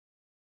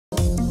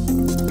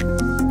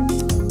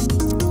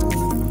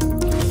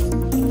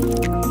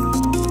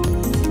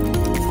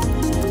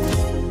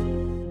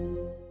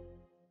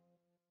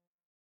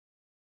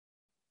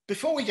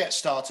Before we get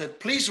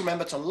started, please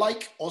remember to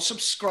like or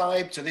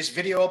subscribe to this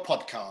video or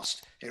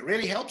podcast. It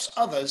really helps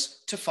others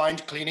to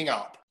find Cleaning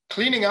Up.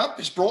 Cleaning Up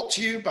is brought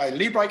to you by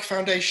Liebreich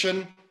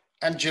Foundation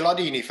and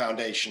Gilardini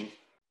Foundation.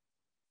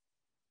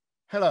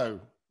 Hello,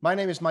 my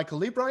name is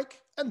Michael Liebreich,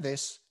 and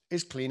this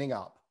is Cleaning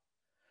Up.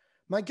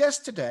 My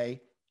guest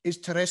today is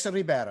Teresa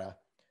Ribera.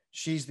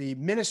 She's the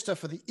Minister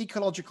for the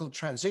Ecological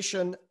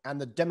Transition and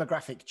the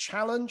Demographic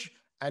Challenge,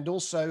 and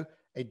also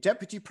a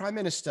Deputy Prime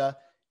Minister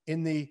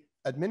in the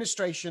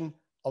administration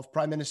of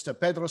Prime Minister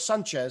Pedro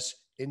Sánchez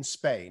in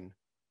Spain.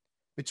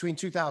 Between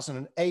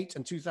 2008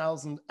 and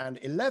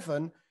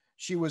 2011,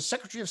 she was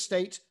Secretary of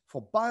State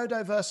for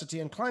Biodiversity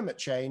and Climate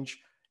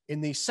Change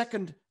in the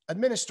second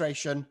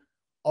administration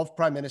of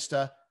Prime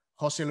Minister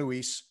José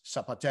Luis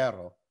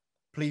Zapatero.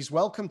 Please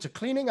welcome to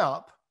Cleaning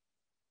Up,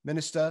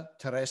 Minister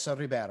Teresa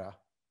Ribera.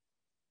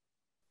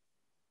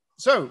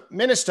 So,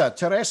 Minister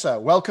Teresa,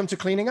 welcome to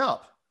Cleaning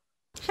Up.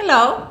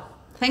 Hello,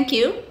 thank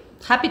you.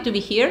 Happy to be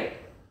here.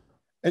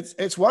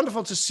 It's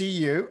wonderful to see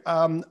you.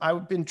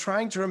 I've been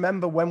trying to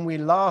remember when we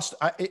last,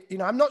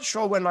 I'm not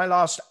sure when I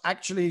last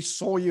actually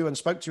saw you and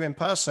spoke to you in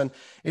person.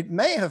 It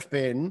may have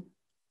been,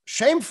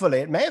 shamefully,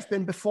 it may have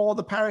been before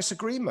the Paris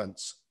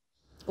agreements.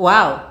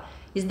 Wow,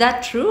 is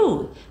that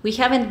true? We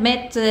haven't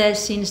met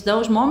since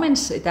those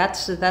moments.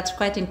 That's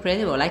quite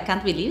incredible. I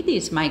can't believe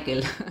this,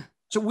 Michael.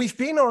 So we've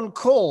been on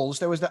calls.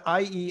 There was the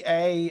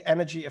IEA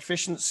energy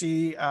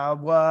efficiency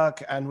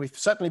work, and we've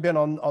certainly been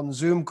on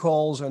Zoom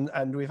calls,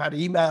 and we've had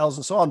emails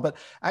and so on. But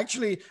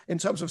actually, in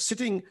terms of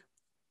sitting,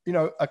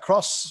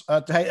 across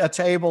a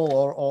table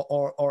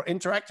or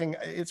interacting,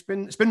 it's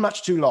been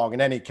much too long.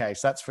 In any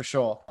case, that's for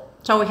sure.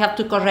 So we have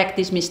to correct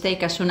this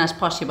mistake as soon as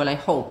possible, I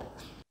hope.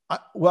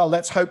 Well,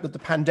 let's hope that the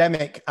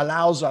pandemic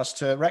allows us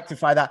to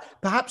rectify that.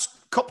 Perhaps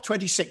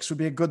COP26 would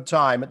be a good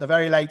time. At the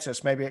very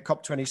latest, maybe at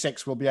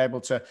COP26, we'll be able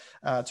to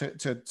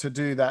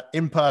do that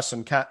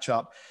in-person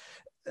catch-up.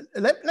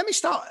 Let me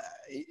start.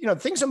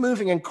 Things are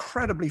moving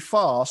incredibly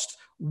fast.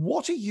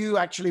 What are you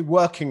actually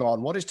working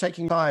on? What is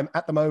taking time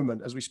at the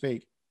moment as we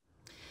speak?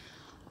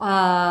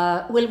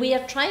 Well, we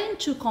are trying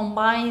to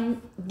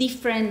combine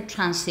different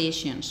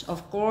transitions.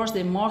 Of course,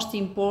 the most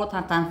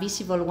important and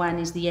visible one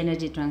is the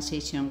energy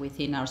transition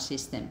within our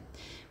system,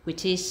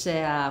 which is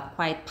a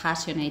quite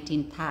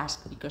fascinating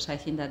task, because I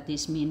think that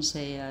this means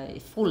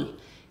a full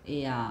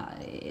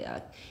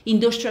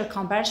industrial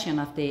conversion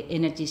of the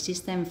energy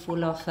system,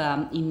 full of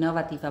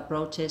innovative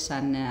approaches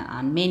and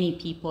many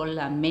people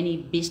and many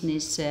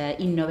business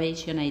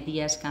innovation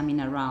ideas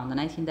coming around.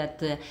 And I think that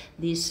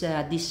this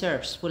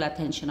deserves full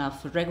attention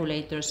of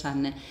regulators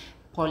and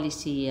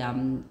policy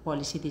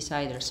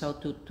deciders. So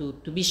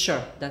to be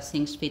sure that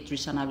things fit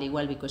reasonably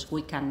well, because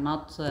we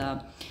cannot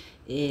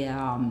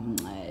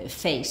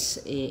face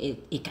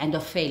a kind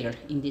of failure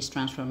in this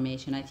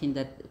transformation. I think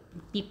that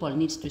people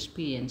need to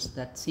experience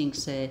that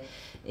things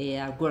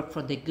work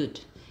for the good,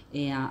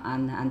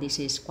 and this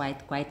is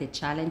quite a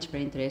challenge,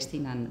 very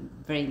interesting and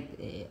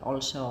very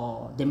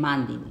also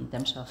demanding in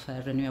terms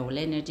of renewable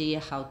energy,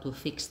 how to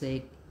fix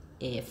the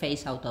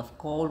phase out of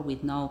coal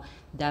with no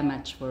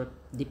damage for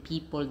the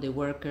people, the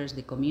workers,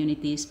 the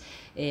communities,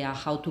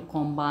 how to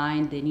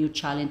combine the new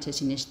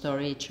challenges in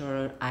storage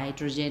or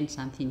hydrogen,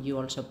 something you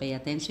also pay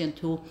attention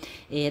to,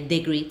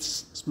 the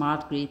grids,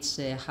 smart grids,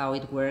 how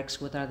it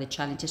works, what are the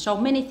challenges. So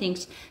many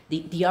things,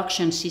 the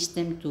auction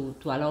system to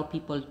allow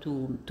people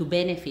to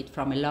benefit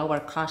from a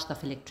lower cost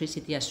of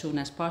electricity as soon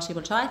as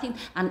possible. So I think,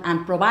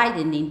 and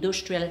providing the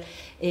industrial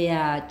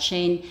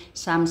chain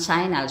some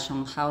signals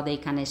on how they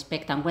can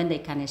expect and when they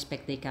can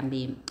expect they can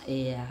be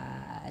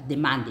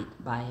demanded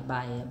by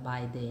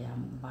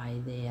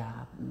the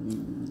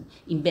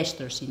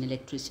investors in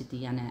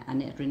electricity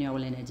and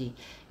renewable energy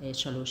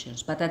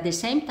solutions. But at the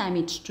same time,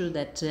 it's true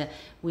that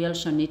we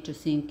also need to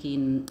think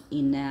in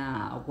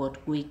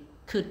what we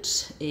could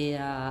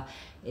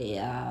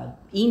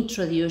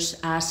introduce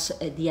as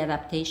the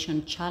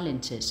adaptation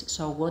challenges.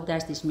 So what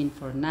does this mean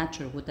for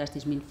nature? What does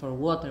this mean for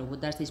water?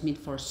 What does this mean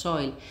for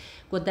soil?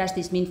 What does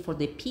this mean for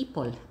the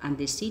people and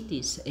the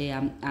cities?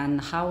 And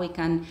how we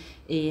can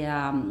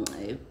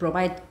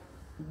provide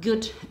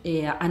good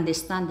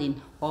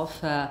understanding of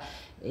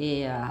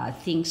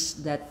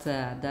things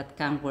that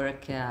can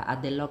work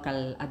at the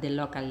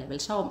local level.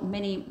 So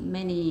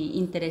many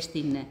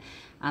interesting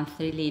and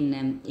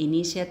thrilling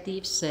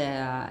initiatives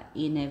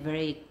in a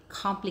very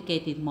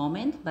complicated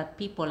moment, but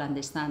people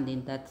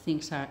understanding that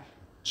things are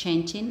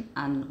changing,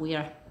 and we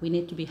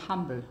need to be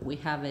humble. We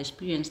have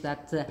experienced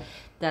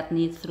that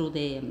need through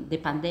the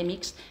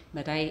pandemics,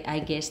 but I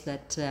guess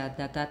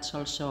that's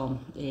also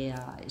a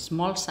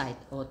small side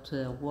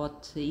of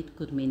what it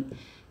could mean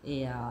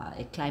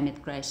a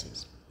climate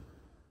crisis.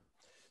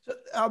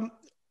 So,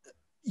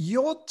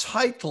 your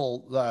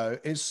title, though,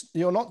 is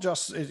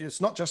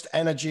it's not just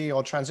energy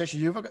or transition.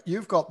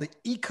 You've got the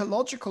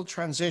ecological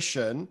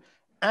transition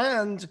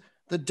and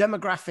the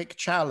demographic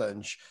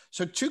challenge.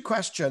 So two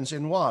questions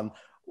in one.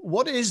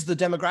 What is the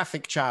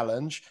demographic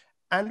challenge,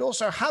 And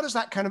also, how does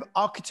that kind of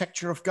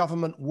architecture of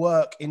government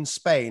work in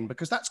Spain?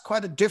 Because that's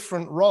quite a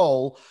different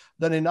role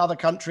than in other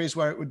countries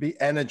where it would be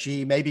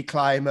energy, maybe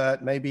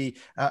climate, maybe,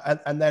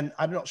 and then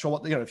I'm not sure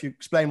what, if you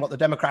explain what the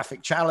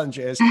demographic challenge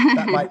is,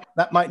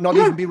 that might not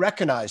even be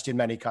recognized in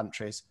many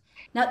countries.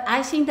 Now,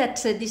 I think that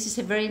this is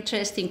a very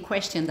interesting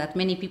question that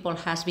many people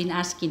has been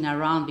asking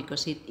around,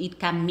 because it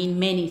can mean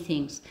many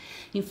things.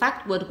 In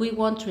fact, what we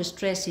want to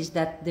stress is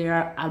that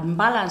there are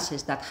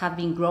imbalances that have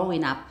been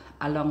growing up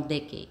along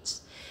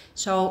decades.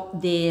 So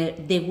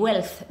the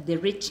wealth, the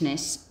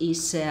richness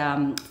is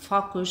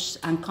focused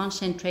and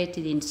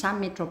concentrated in some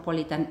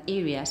metropolitan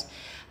areas,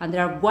 and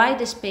there are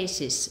wide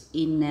spaces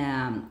in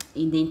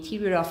the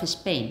interior of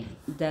Spain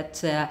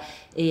that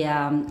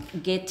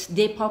get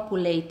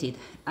depopulated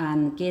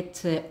and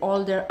get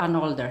older and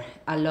older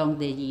along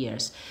the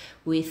years,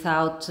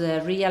 without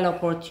real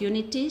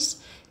opportunities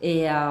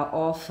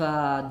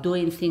of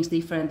doing things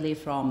differently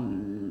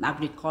from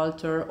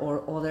agriculture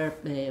or other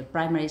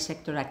primary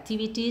sector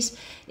activities,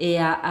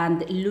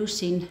 and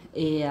losing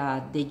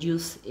the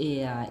youth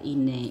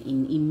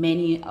in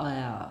many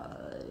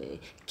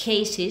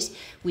cases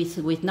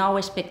with no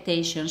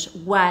expectations,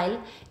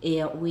 while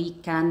we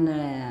can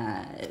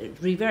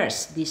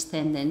reverse this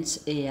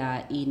tendency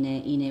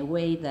in a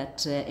way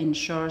that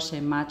ensures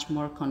a much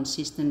more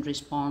consistent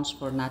response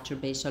for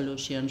nature-based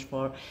solutions,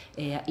 for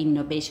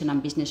innovation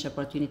and business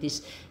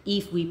opportunities,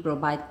 if we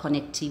provide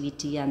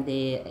connectivity and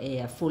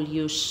the full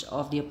use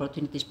of the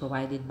opportunities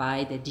provided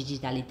by the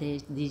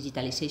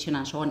digitalization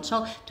and so on.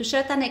 So to a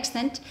certain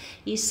extent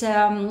is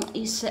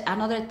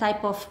another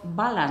type of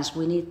balance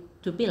we need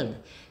to build.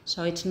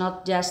 So it's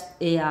not just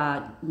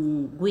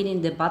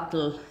winning the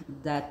battle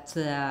that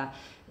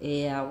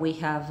we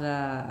have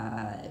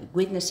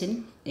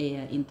witnessing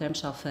in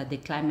terms of the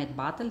climate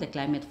battle, the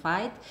climate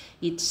fight.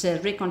 It's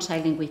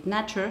reconciling with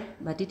nature,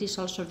 but it is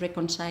also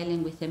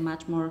reconciling with a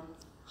much more,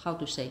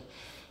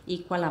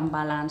 equal and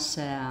balanced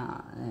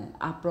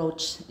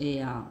approach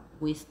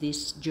with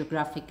this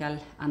geographical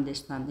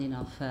understanding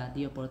of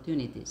the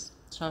opportunities,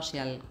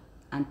 social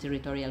and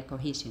territorial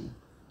cohesion.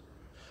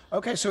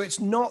 Okay, so it's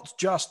not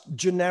just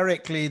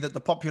generically that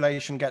the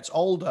population gets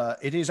older.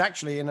 It is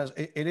actually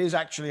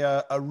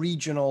a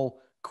regional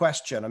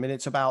question. I mean,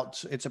 it's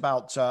about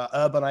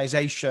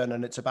urbanization,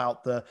 and it's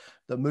about the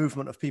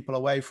movement of people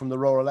away from the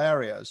rural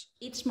areas.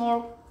 It's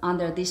more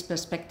under this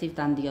perspective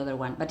than the other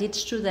one, but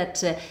it's true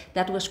that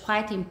that was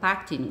quite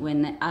impacting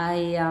when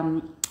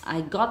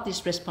I got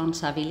this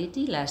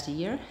responsibility last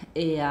year.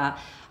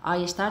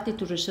 I started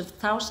to receive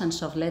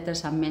thousands of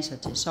letters and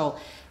messages. So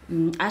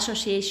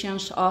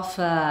associations of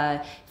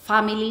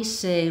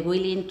families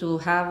willing to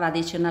have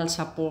additional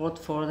support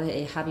for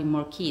having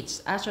more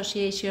kids,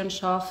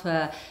 associations of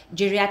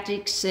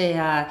geriatrics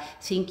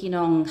thinking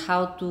on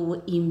how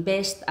to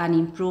invest and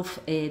improve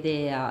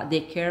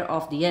the care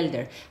of the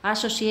elder,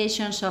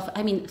 associations of,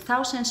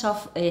 thousands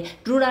of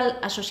rural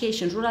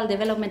associations, rural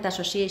development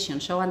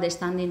associations, so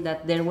understanding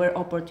that there were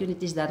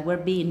opportunities that were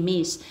being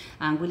missed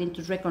and willing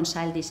to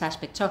reconcile this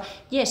aspect. So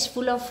yes,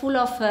 full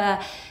of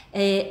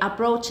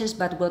approaches,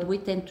 but what we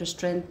tend to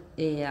strengthen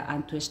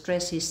and to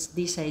stress is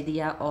this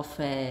idea of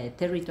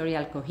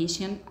territorial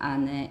cohesion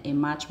and a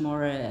much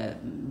more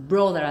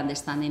broader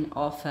understanding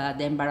of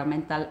the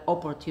environmental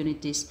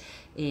opportunities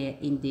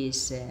in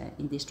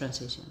this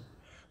transition.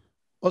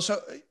 Well,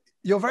 so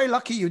you're very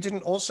lucky you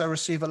didn't also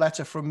receive a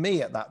letter from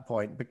me at that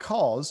point,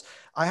 because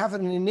I have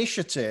an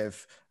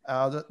initiative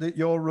that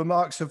your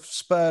remarks have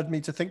spurred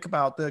me to think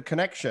about the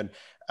connection,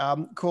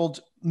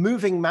 called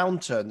Moving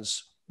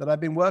Mountains, that I've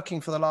been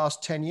working for the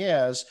last 10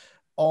 years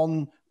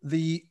on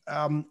the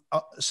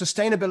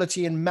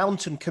sustainability in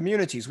mountain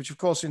communities, which of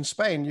course in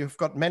Spain, you've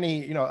got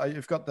many,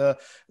 you've got the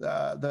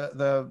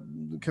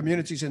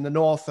communities in the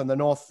north and the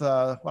north,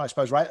 I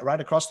suppose right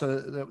across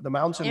the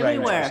mountain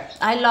everywhere. Ranges.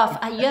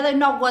 I don't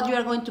know what you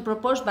are going to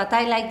propose, but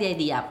I like the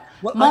idea.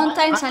 Well,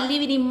 mountains and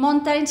living in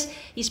mountains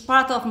is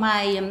part of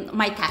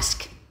my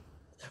task.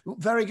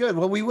 Very good.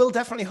 Well, we will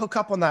definitely hook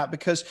up on that,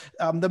 because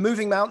the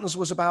Moving Mountains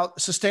was about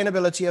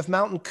sustainability of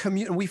mountain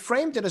communities. We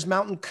framed it as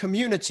mountain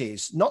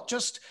communities, not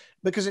just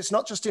because it's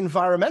not just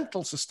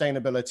environmental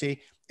sustainability,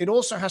 it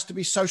also has to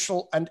be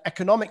social and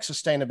economic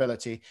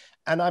sustainability.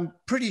 And I'm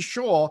pretty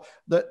sure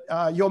that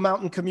your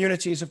mountain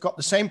communities have got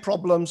the same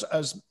problems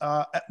as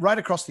right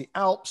across the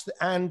Alps,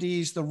 the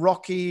Andes, the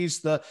Rockies,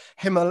 the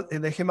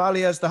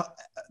Himalayas,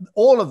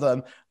 all of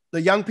them.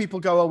 The young people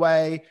go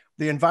away,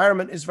 the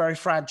environment is very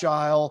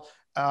fragile,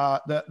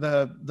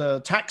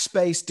 the tax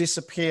base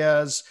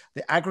disappears,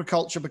 the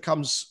agriculture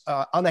becomes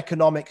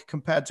uneconomic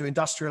compared to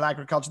industrial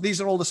agriculture. These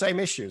are all the same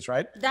issues,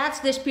 right? That's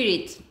the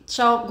spirit.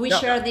 So we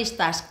share this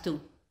task too.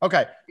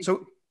 Okay,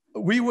 so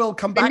we will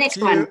come back to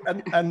you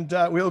and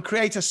we'll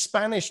create a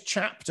Spanish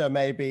chapter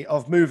maybe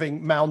of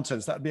Moving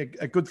Mountains. That'd be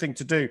a good thing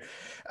to do.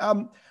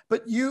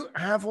 But you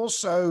have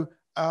also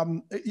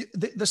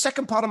the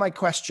second part of my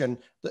question,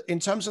 in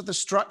terms of the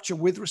structure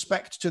with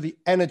respect to the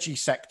energy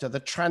sector,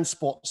 the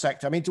transport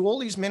sector, do all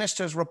these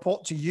ministers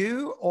report to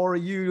you, or are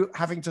you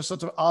having to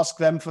sort of ask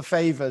them for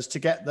favors to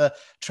get the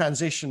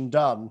transition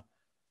done?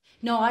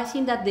 No, I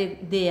think that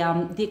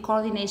the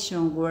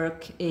coordination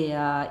work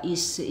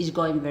is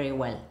going very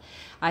well.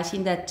 I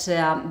think that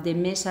the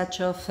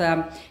message of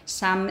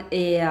some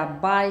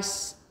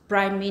vice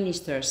prime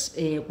ministers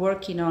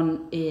working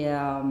on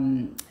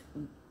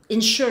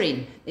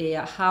ensuring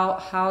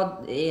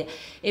how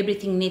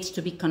everything needs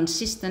to be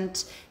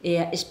consistent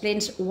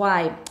explains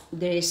why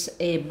there is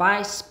a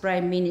vice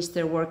prime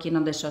minister working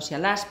on the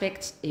social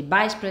aspects, a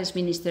vice prime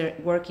minister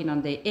working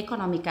on the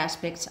economic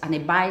aspects, and a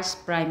vice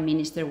prime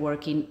minister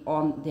working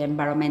on the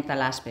environmental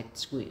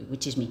aspects,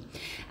 which is me.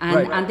 And,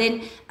 right. And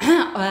then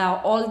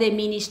all the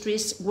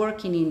ministries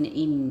working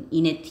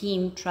in a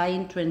team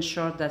trying to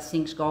ensure that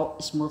things go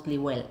smoothly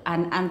well.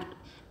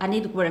 And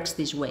it works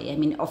this way. I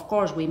mean, of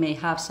course, we may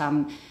have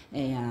some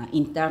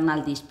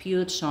internal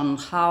disputes on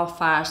how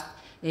fast,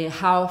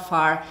 how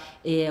far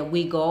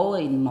we go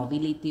in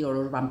mobility or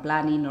urban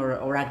planning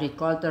or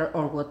agriculture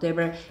or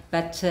whatever,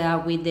 but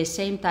with the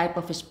same type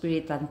of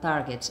spirit and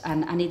targets,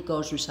 and it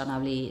goes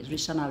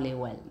reasonably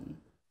well.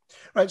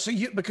 Right. So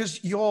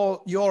because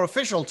your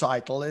official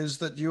title is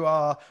that you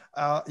are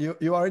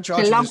in charge.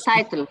 It's a long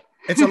title.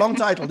 It's a long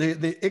title,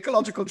 the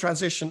Ecological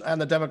Transition and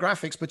the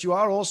Demographics, but you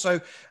are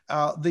also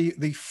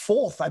the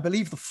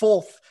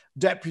fourth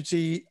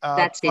deputy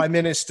prime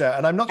minister.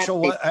 And I'm not sure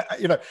what,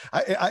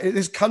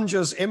 this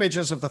conjures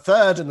images of the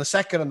third and the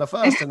second and the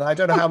first, and I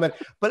don't know how many,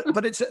 but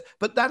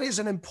that is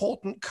an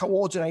important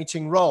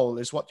coordinating role,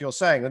 is what you're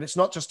saying. And it's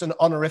not just an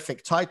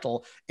honorific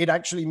title. It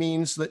actually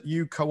means that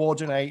you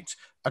coordinate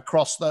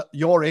across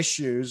your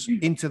issues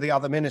into the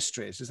other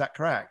ministries. Is that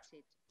correct?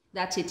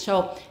 That's it.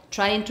 So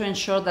trying to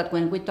ensure that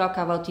when we talk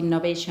about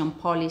innovation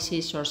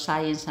policies or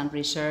science and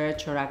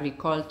research or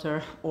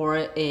agriculture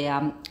or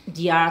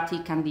the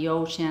Arctic and the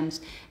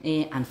oceans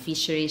and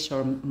fisheries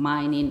or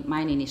mining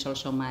is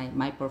also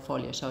my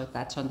portfolio. So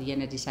that's on the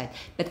energy side.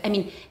 But I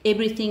mean,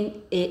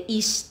 everything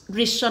is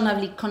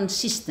reasonably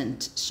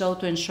consistent. So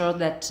to ensure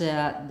that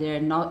there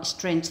are no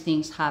strange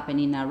things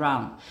happening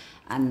around.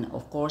 And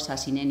of course,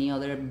 as in any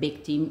other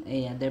big team,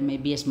 there may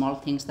be small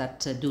things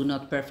that do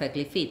not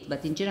perfectly fit.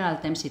 But in general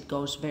terms, it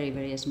goes very,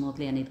 very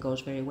smoothly and it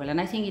goes very well.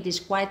 And I think it is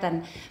quite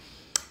an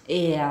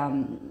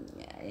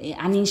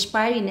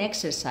inspiring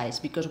exercise,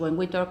 because when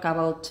we talk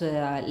about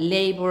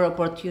labor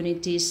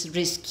opportunities,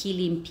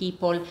 reskilling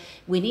people,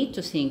 we need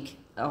to think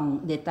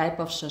on the type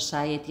of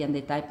society and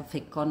the type of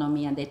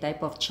economy and the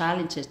type of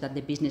challenges that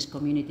the business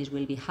communities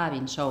will be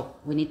having. So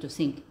we need to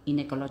think in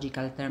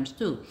ecological terms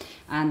too.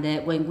 And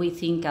when we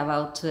think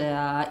about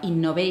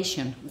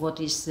innovation, what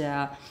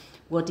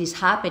is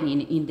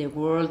happening in the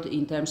world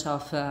in terms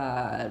of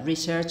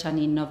research and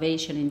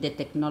innovation in the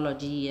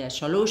technology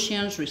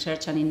solutions,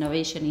 research and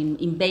innovation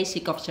in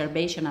basic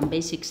observation and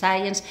basic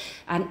science,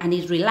 and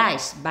it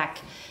relates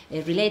back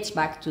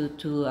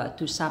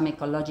to some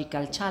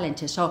ecological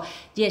challenges. So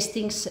yes,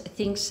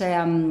 things.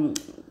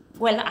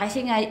 Well, I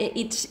think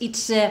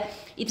it's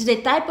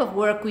the type of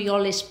work we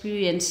all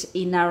experience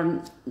in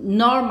our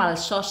normal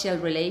social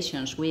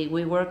relations. We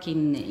work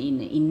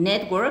in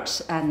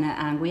networks,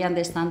 and we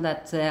understand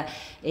that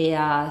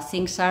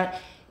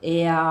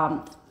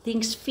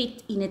things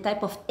fit in a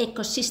type of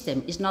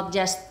ecosystem. It's not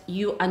just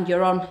you and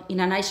your own in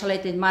an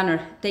isolated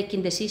manner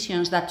taking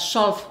decisions that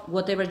solve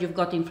whatever you've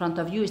got in front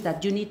of you. Is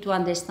that you need to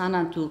understand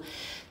and to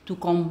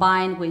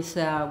combine with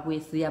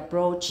the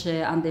approach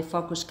and the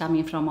focus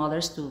coming from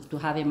others to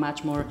have a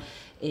much more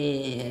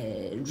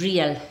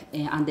real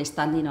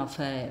understanding of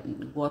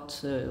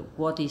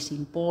what is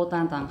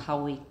important and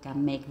how we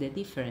can make the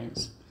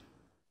difference.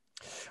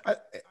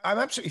 I'm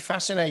absolutely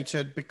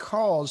fascinated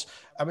because,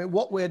 I mean,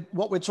 what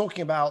we're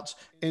talking about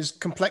is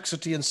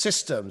complexity and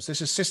systems.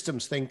 This is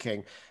systems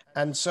thinking.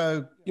 And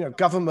so,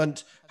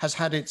 government has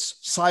had its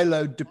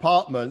siloed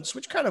departments,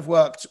 which kind of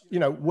worked,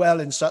 well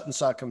in certain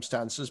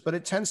circumstances, but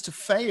it tends to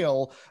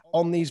fail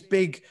on these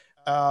big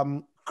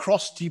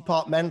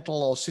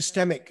cross-departmental or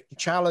systemic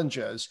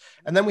challenges.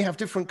 And then we have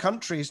different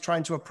countries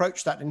trying to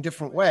approach that in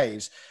different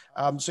ways.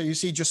 So you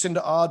see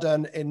Jacinda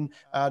Ardern in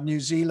New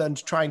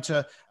Zealand trying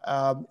to,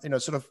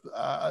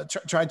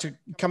 trying to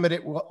come at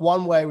it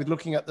one way with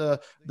looking at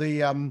the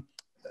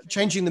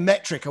changing the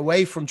metric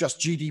away from just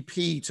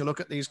GDP to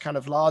look at these kind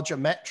of larger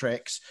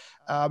metrics.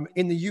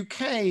 In the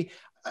UK,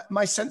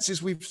 my sense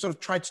is we've sort of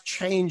tried to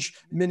change,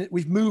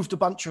 we've moved a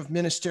bunch of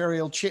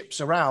ministerial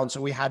chips around. So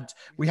we had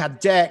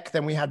DEC,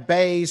 then we had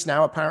BEIS,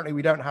 now apparently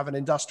we don't have an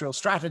industrial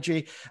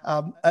strategy.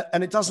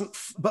 And it doesn't,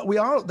 but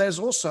there's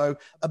also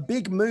a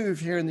big move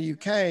here in the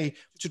UK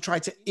to try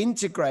to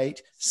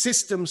integrate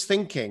systems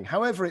thinking,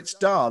 however it's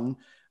done,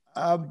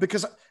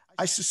 because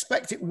I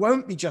suspect it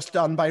won't be just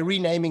done by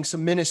renaming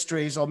some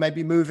ministries or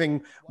maybe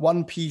moving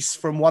one piece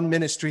from one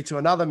ministry to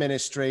another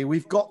ministry.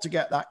 We've got to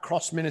get that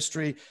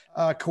cross-ministry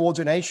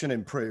coordination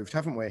improved,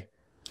 haven't we?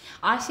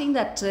 I think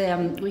that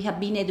we have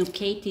been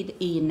educated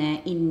in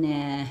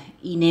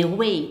a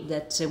way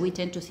that we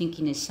tend to think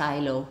in a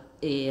silo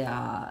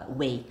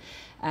way.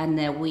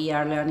 And we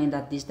are learning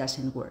that this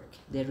doesn't work.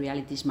 The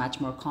reality is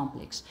much more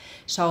complex.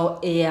 So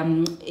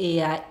it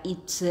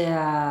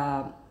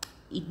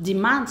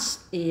demands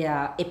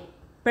a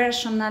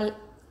personal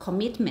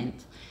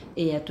commitment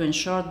to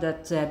ensure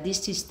that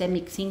this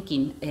systemic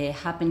thinking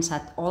happens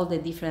at all the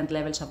different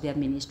levels of the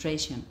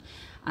administration,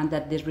 and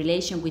that the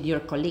relation with your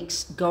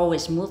colleagues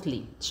goes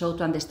smoothly, so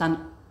to understand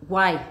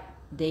why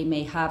they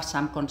may have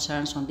some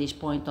concerns on this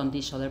point, on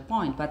this other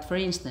point. But for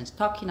instance,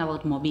 talking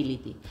about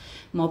mobility.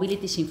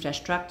 Mobility is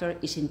infrastructure,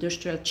 is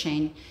industrial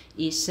chain,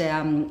 is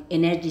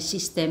energy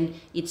system,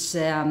 it's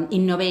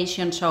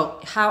innovation, so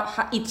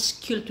how it's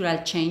cultural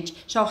change,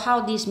 so how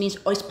this means,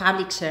 or it's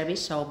public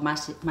service, so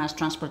mass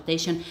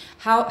transportation,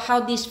 how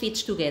this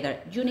fits together.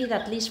 You need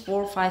at least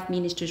 4 or 5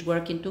 ministries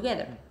working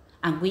together.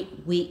 And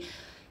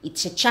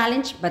it's a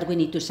challenge, but we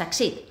need to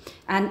succeed.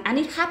 And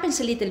it happens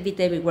a little bit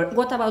everywhere.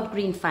 What about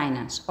green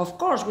finance? Of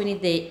course, we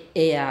need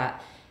the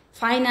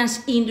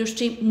finance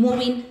industry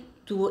moving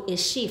to a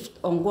shift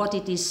on what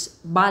it is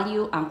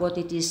value and what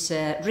it is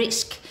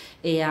risk,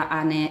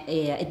 and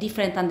a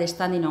different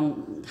understanding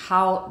on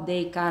how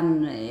they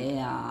can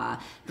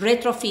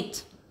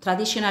retrofit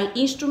traditional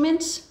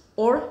instruments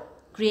or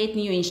create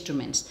new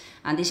instruments.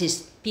 And this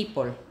is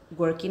people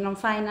working on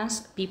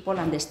finance, people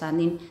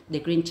understanding the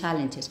green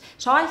challenges.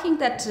 So I think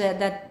that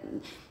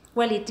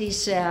well, it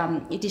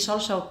is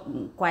also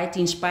quite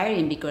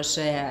inspiring, because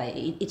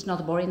it's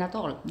not boring at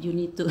all. You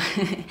need to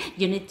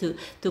you need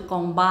to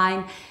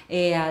combine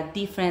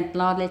different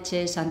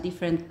knowledges and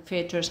different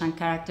features and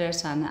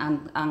characters,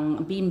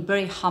 and being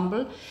very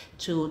humble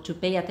to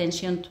pay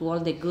attention to all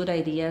the good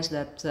ideas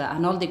that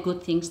and all the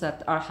good things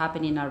that are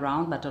happening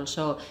around, but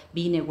also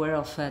being aware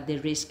of the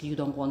risk you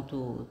don't want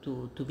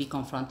to be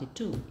confronted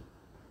to.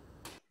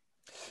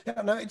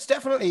 Yeah, no, it's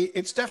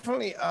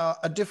definitely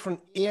a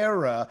different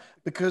era,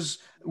 because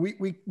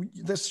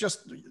there's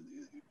just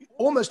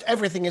almost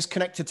everything is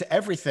connected to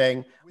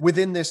everything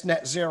within this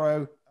net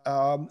zero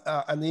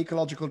and the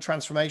ecological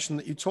transformation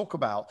that you talk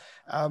about.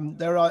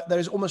 There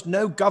is almost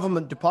no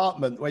government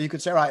department where you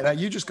could say, right, now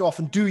you just go off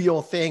and do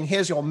your thing.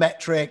 Here's your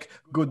metric.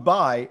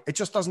 Goodbye. It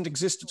just doesn't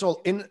exist at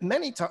all. In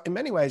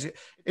many ways,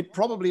 it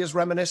probably is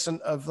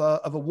reminiscent of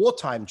a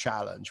wartime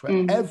challenge,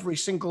 where every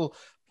single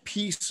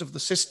piece of the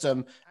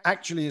system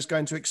actually is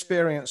going to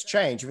experience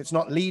change. If it's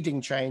not leading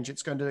change,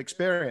 it's going to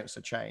experience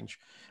a change.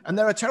 And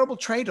there are terrible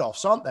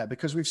trade-offs, aren't there?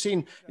 Because we've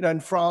seen, in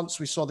France,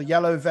 we saw the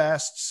yellow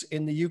vests.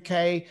 In the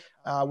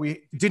UK,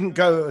 we didn't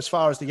go as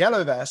far as the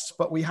yellow vests,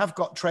 but we have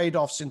got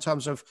trade-offs in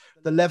terms of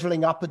the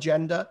leveling up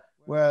agenda,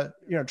 where,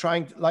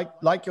 trying,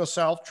 like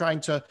yourself,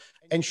 trying to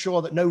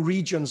ensure that no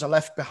regions are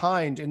left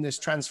behind in this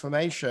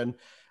transformation.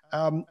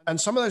 And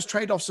some of those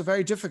trade-offs are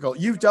very difficult.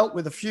 You've dealt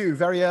with a few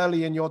very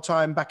early in your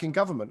time back in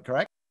government,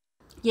 correct?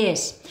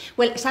 Yes.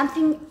 Well,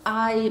 something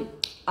I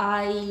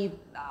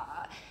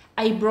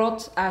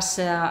brought as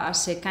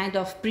a kind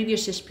of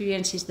previous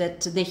experience is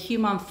that the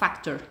human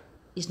factor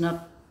is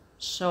not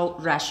so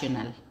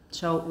rational.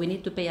 So we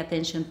need to pay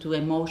attention to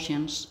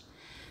emotions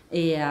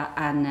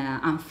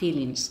and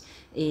feelings.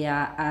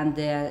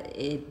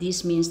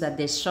 This means that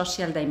the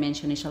social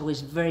dimension is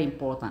always very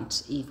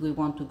important if we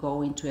want to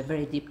go into a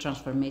very deep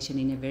transformation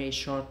in a very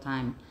short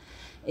time.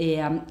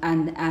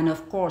 And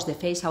of course, the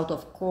phase out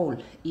of coal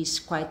is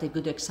quite a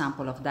good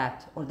example of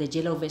that, or the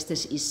yellow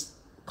vests is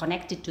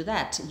connected to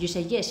that. You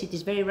say, yes, it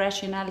is very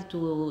rational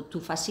to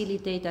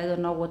facilitate, I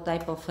don't know what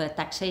type of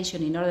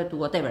taxation in order to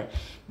whatever,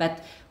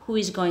 but who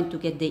is going to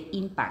get the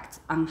impact,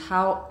 and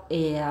how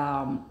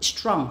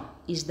strong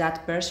is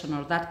that person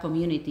or that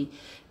community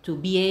to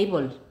be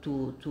able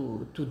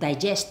to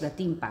digest that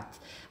impact.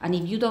 And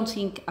if you don't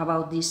think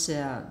about these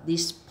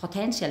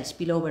potential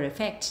spillover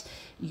effects,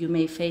 you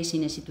may face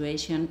in a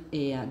situation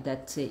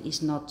that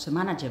is not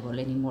manageable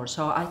anymore.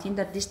 So I think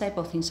that this type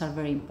of things are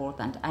very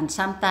important. And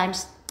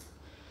sometimes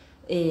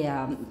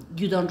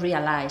you don't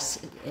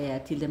realize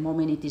till the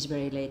moment it is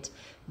very late.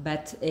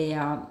 But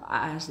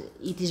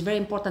it is very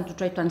important to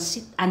try to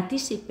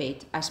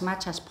anticipate as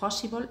much as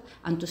possible,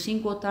 and to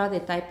think what are the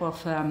type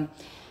of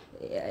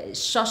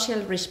social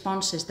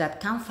responses that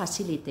can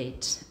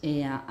facilitate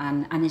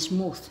and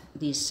smooth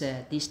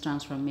this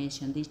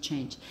transformation, this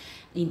change.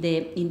 In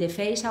the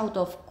phase out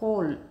of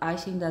coal, I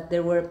think that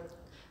there were a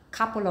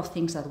couple of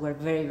things that were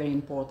very, very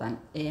important.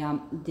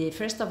 The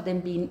first of them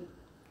being,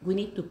 we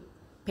need to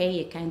pay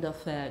a kind of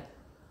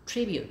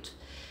tribute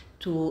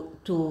to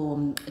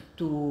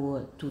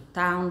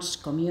towns,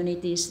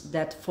 communities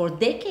that for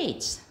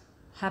decades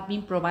have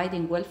been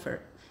providing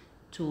welfare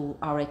to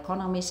our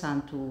economies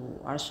and to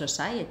our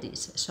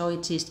societies. So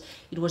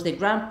it was the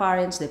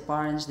grandparents, the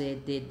parents,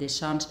 the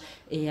sons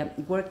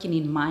working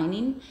in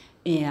mining,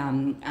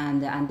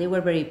 and they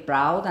were very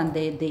proud, and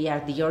they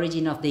are the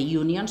origin of the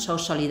union, so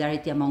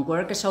solidarity among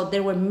workers. So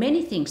there were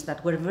many things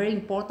that were very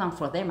important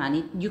for them,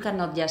 and you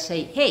cannot just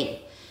say,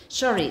 hey,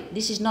 sorry,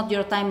 this is not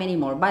your time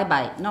anymore,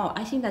 bye-bye. No,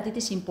 I think that it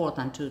is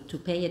important to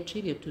pay a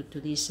tribute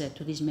to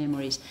these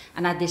memories,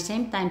 and at the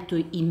same time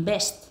to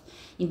invest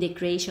in the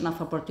creation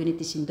of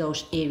opportunities in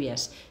those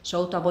areas,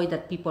 so to avoid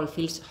that people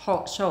feel,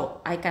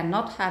 so I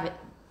cannot have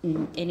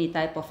any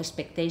type of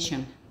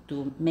expectation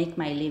to make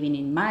my living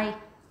in my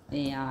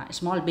a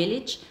small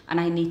village, and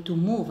I need to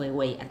move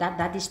away.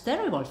 That is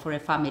terrible for a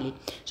family.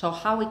 So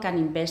how we can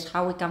invest,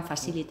 how we can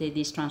facilitate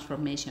this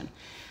transformation.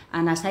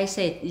 And as I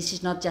said, this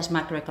is not just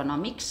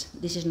macroeconomics.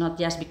 This is not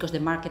just because the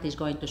market is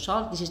going to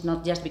solve. This is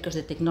not just because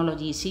the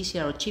technology is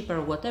easier or cheaper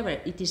or whatever.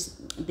 It is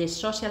the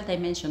social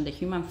dimension, the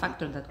human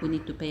factor that we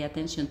need to pay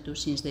attention to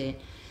since the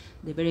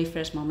very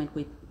first moment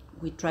we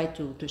try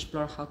to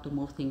explore how to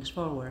move things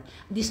forward.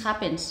 This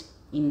happens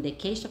in the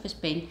case of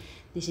Spain.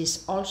 This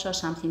is also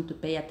something to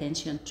pay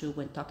attention to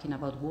when talking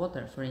about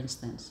water, for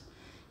instance.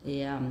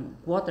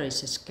 Water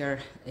is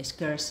a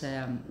scarce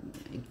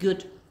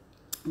good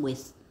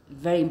with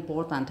very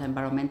important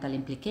environmental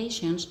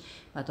implications,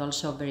 but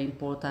also very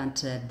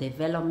important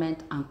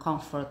development and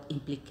comfort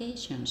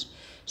implications.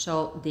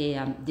 So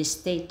the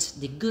state,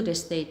 the good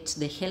state,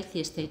 the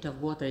healthy state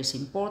of water is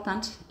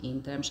important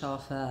in terms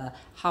of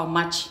how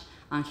much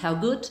and how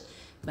good,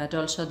 but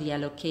also the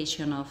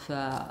allocation of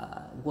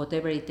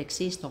whatever it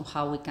exists on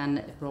how we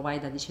can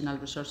provide additional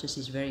resources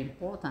is very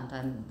important,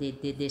 and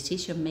the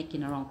decision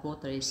making around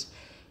water is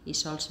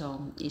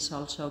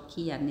also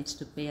key and needs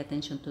to pay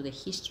attention to the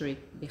history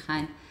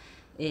behind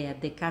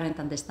the current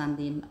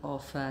understanding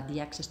of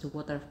the access to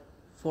water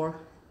for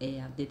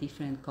the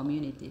different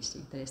communities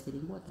interested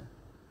in water.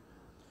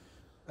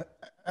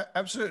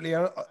 Absolutely,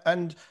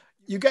 and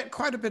you get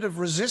quite a bit of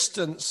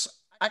resistance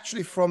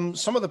actually from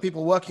some of the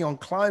people working on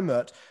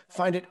climate.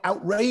 Find it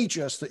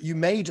outrageous that you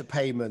made a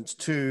payment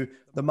to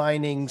the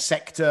mining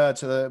sector,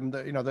 to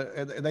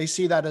they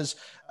see that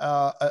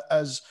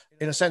as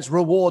in a sense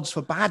rewards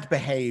for bad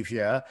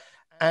behavior,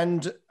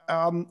 and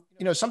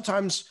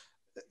sometimes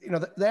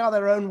they are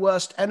their own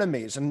worst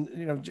enemies,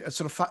 and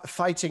sort of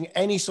fighting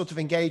any sort of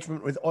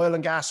engagement with oil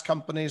and gas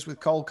companies,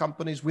 with coal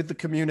companies, with the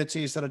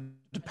communities that are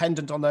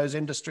dependent on those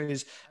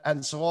industries,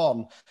 and so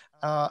on.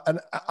 And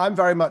I'm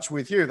very much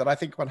with you that I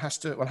think one has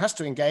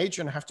to engage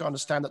and have to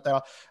understand that they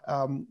are,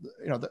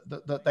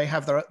 that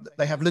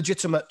they have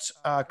legitimate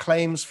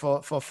claims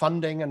for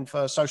funding and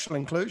for social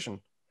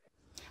inclusion.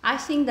 I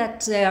think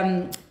that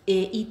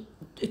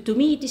to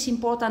me it is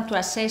important to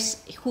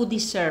assess who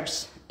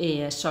deserves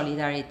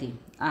solidarity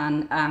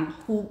and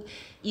who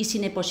is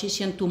in a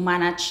position to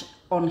manage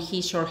on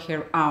his or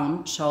her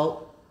own.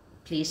 So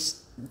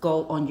please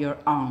go on your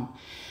own.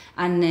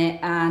 And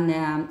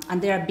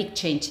there are big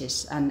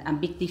changes and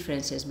big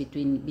differences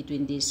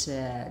between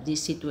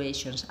these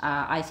situations.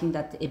 I think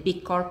that a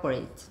big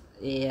corporate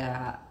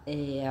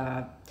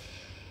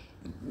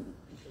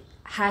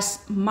has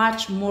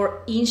much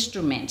more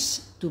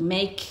instruments to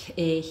make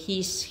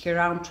her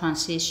own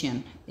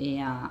transition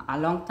a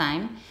long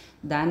time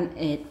than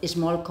a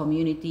small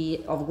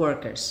community of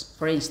workers,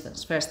 for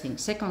instance. First thing.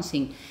 Second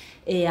thing,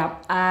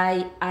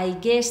 I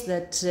guess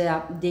that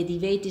the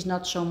debate is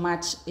not so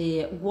much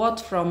what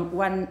from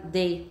one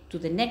day to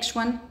the next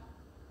one,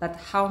 but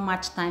how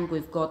much time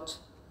we've got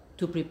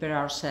to prepare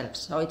ourselves.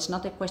 So it's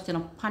not a question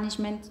of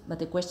punishment,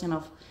 but a question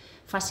of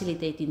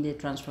facilitating the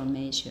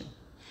transformation.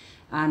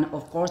 And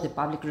of course, the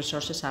public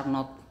resources are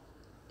not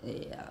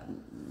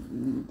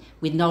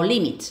with no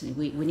limit.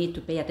 We need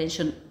to pay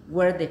attention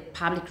where the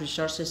public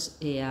resources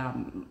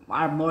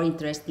are more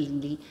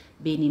interestingly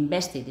being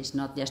invested. It's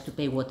not just to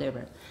pay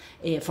whatever.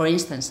 For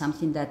instance,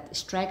 something that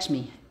strikes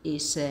me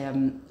is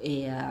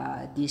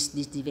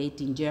this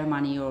debate in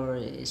Germany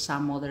or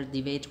some other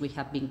debates we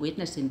have been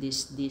witnessing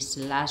these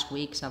last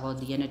weeks about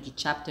the energy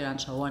chapter and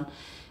so on.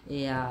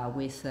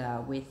 With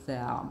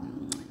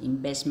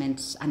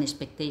investments and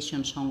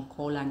expectations on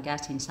coal and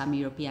gas in some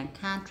European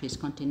countries,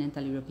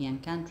 continental European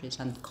countries,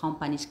 and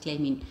companies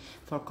claiming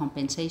for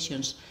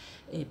compensations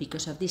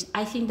because of this.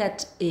 I think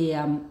that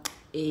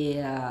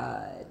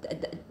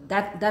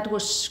that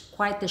was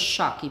quite a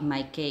shock in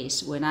my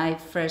case when I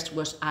first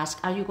was asked,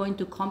 are you going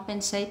to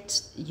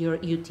compensate your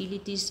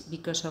utilities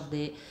because of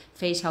the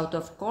phase out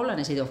of coal?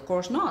 And I said, of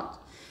course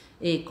not.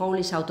 Coal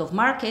is out of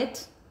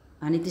market,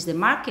 and it is the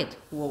market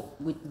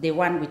the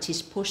one which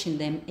is pushing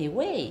them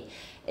away.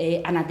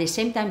 And at the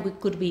same time, we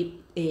could be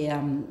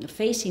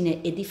facing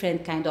a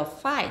different kind of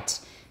fight.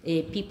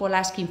 People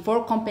asking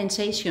for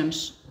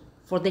compensations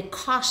for the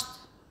cost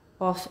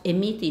of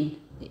emitting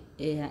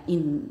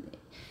in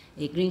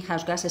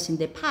greenhouse gases in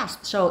the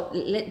past. So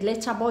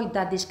let's avoid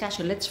that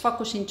discussion. Let's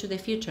focus into the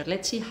future.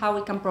 Let's see how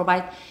we can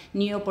provide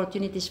new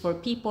opportunities for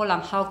people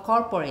and how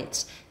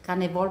corporates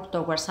can evolve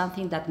towards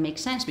something that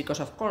makes sense. Because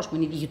of course we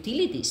need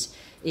utilities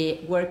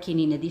working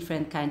in a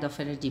different kind of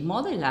energy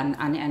model,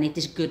 and it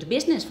is good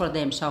business for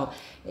them. So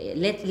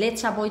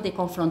let's avoid the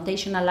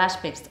confrontational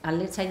aspects and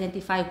let's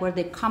identify where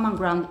the common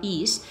ground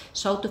is,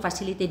 so to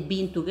facilitate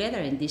being together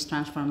in this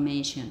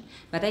transformation.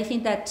 But I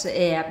think that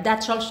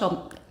that's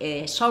also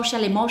a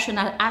social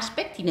emotional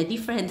aspect in a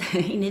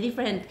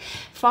different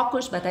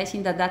focus. But I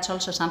think that that's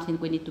also something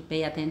we need to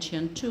pay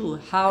attention to.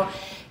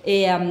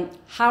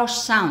 How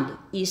sound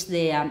is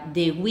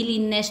the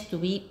willingness to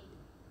be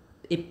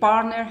a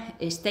partner,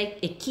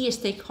 a key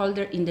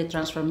stakeholder in the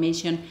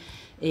transformation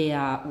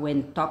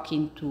when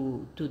talking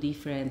to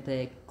different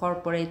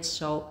corporates,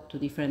 so to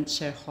different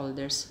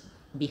shareholders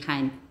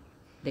behind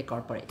the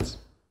corporates.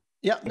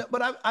 Yeah, no,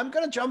 but I'm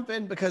going to jump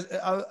in because,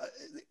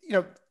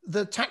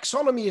 the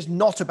taxonomy is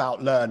not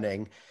about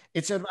learning.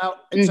 It's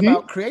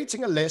about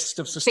creating a list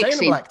of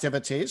sustainable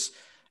activities.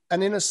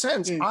 And in a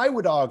sense, I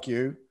will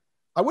argue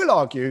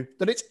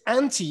that it's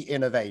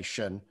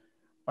anti-innovation,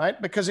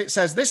 right? Because it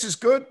says this is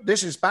good,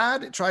 this is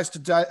bad. It tries to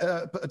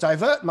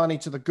divert money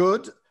to the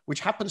good, which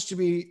happens to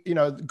be,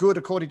 good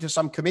according to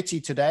some committee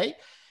today.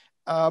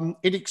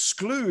 It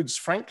excludes,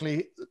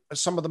 frankly,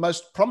 some of the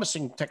most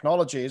promising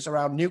technologies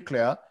around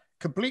nuclear,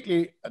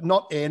 completely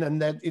not in,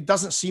 and it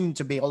doesn't seem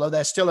to be, although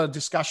there's still a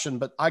discussion,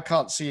 but I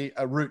can't see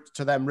a route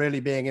to them really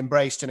being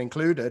embraced and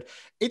included.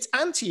 It's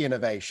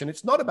anti-innovation.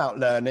 It's not about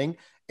learning.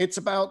 It's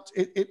about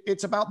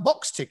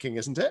box ticking,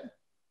 isn't it?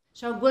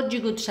 So what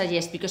you could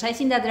suggest, because I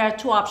think that there are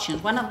two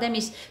options. One of them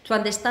is to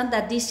understand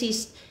that this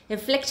is a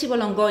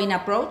flexible, ongoing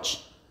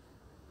approach,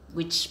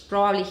 which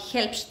probably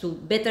helps to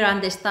better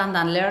understand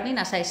and learning,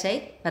 as I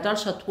said, but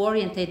also to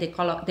orientate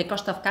the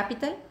cost of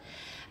capital.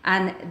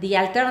 And the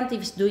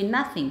alternative is doing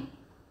nothing.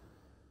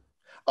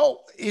 Oh,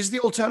 is the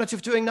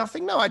alternative doing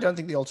nothing? No, I don't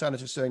think the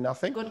alternative is doing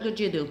nothing. What could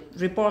you do?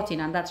 Reporting,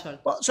 and that's all.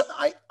 Well, so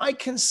I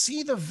can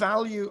see the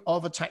value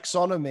of a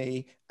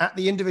taxonomy at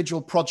the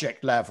individual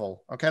project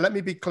level. Okay, let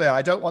me be clear.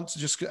 I don't want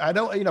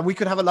to we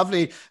could have a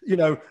lovely,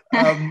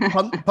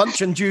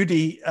 Punch and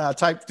Judy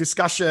type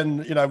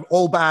discussion,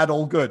 all bad,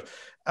 all good.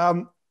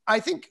 I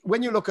think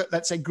when you look at,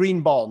 let's say,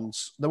 green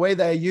bonds, the way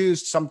they're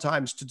used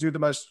sometimes to do the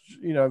most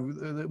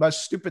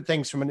stupid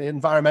things from an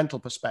environmental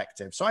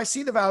perspective. So I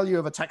see the value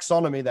of a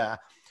taxonomy there.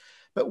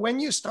 But when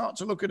you start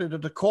to look at it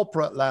at a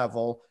corporate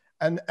level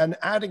and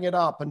adding it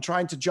up and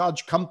trying to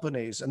judge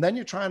companies, and then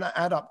you're trying to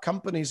add up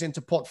companies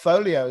into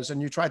portfolios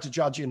and you try to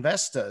judge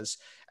investors,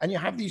 and you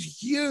have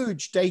these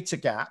huge data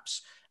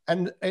gaps,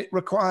 and it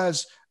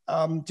requires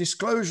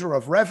disclosure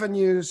of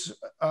revenues,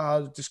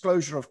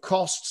 disclosure of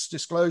costs,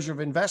 disclosure of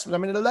investment. I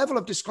mean, a level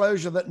of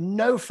disclosure that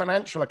no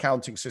financial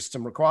accounting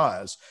system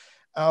requires,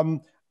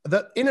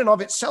 that in and of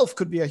itself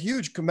could be a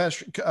huge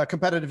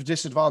competitive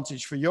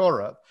disadvantage for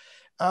Europe.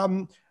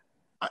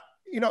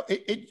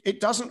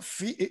 It doesn't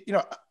feel,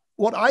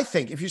 what I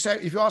think, if you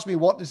ask me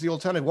what is the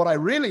alternative, what I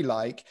really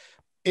like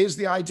is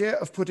the idea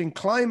of putting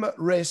climate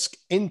risk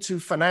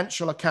into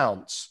financial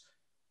accounts.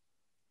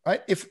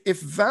 Right?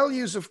 If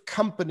values of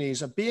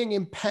companies are being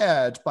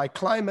impaired by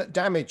climate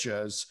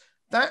damages,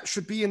 that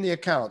should be in the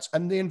accounts.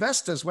 And the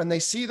investors, when they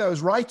see those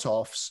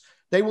write-offs,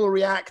 they will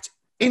react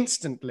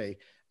instantly,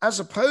 as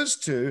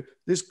opposed to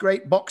this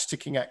great box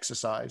ticking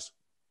exercise.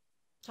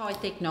 So I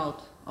take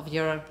note of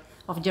your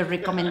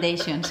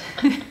recommendations.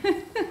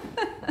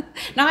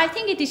 Now, I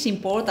think it is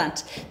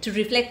important to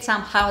reflect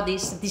somehow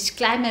this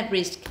climate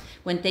risk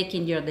when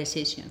taking your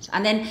decisions.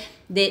 And then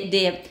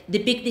the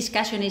big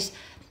discussion is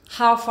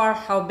how far,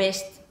 how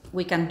best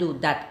we can do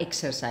that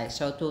exercise.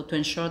 So to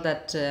ensure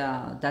that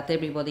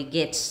everybody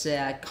gets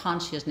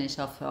consciousness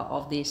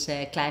of this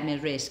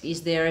climate risk.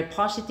 Is there a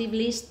positive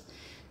list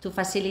to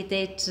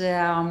facilitate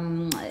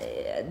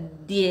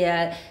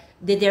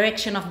the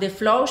direction of the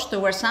flows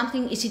towards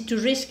something? Is it too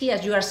risky,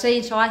 as you are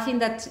saying? So I think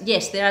that,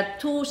 yes, there are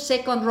two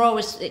second row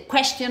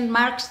question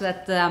marks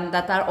that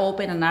are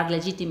open and are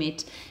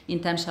legitimate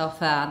in terms of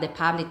the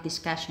public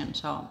discussion.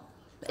 So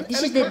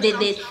this is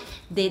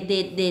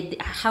the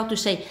how to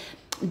say,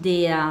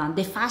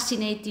 the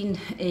fascinating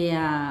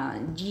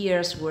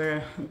years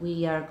where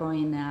we are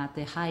going at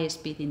the highest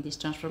speed in this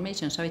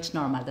transformation. So it's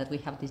normal that we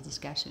have these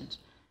discussions.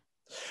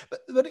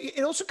 But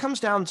it also comes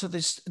down to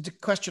the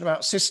question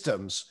about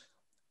systems,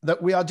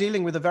 that we are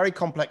dealing with a very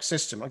complex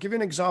system. I'll give you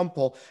an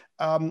example.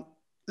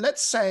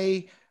 Let's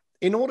say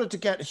in order to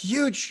get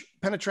huge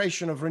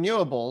penetration of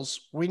renewables,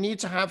 we need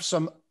to have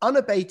some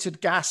unabated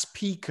gas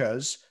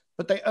peakers,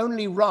 but they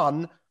only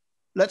run,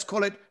 let's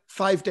call it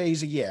 5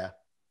 days a year,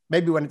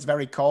 maybe when it's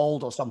very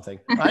cold or something,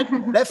 right?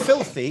 They're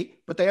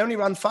filthy, but they only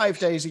run 5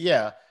 days a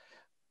year.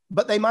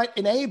 But they might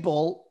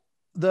enable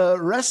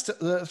the rest,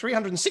 the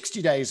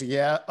 360 days a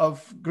year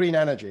of green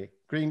energy,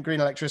 green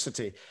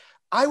electricity.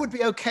 I would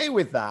be okay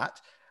with that.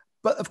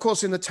 But of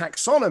course, in the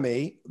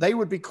taxonomy, they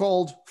would be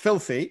called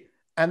filthy,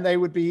 and they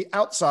would be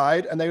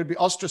outside, and they would be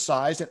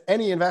ostracized. And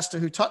any investor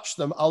who touched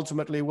them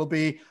ultimately will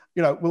be,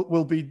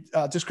 will be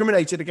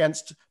discriminated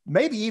against,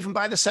 maybe even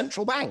by the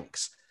central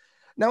banks.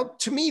 Now,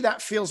 to me,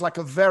 that feels like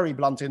a very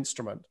blunt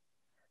instrument.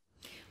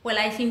 Well,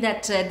 I think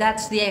that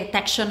that's the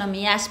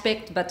taxonomy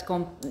aspect, but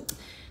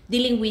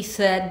dealing with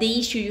the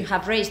issue you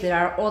have raised, there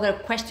are other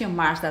question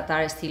marks that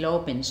are still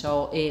open.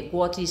 So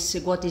what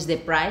is the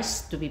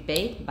price to be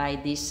paid by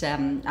this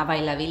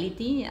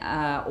availability,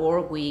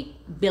 or we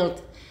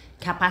build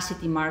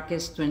capacity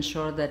markets to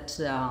ensure that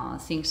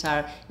things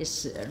are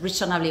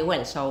reasonably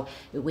well. So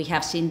we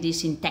have seen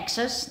this in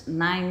Texas,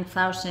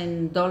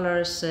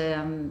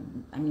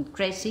 $9,000, I mean,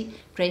 crazy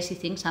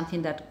thing,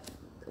 something that,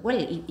 well,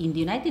 in the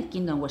United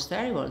Kingdom was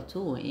terrible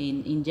too.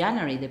 In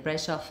January, the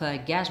price of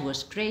gas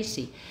was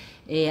crazy.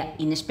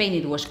 In Spain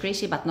it was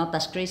crazy, but not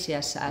as crazy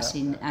as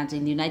in the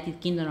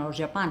United Kingdom or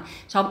Japan.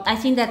 So I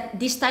think that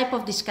this type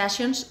of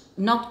discussions,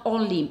 not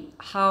only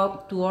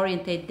how to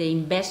orientate the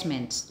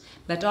investments,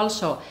 but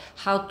also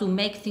how to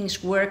make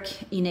things work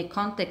in a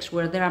context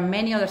where there are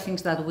many other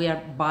things that we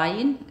are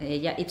buying.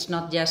 It's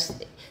not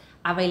just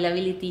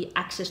availability,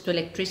 access to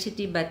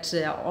electricity, but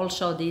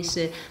also this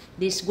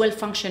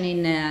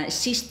well-functioning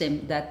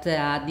system that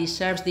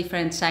deserves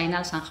different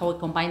signals, and how we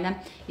combine them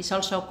is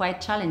also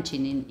quite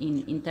challenging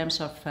in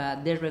terms of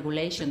the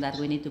regulation that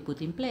we need to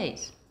put in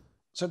place.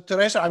 So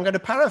Teresa, I'm going to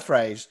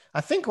paraphrase. I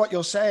think what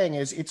you're saying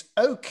is it's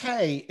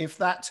okay if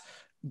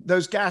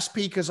those gas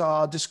peakers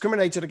are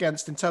discriminated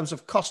against in terms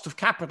of cost of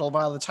capital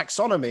via the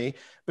taxonomy,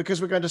 because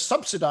we're going to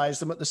subsidize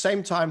them at the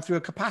same time through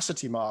a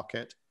capacity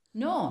market.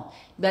 No,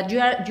 but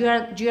you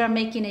are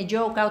making a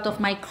joke out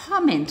of my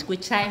comment,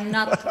 which I'm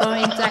not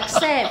going to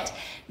accept.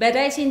 But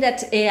I think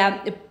that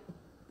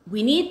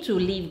we need to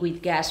live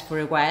with gas for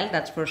a while,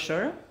 that's for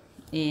sure.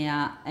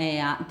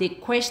 The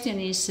question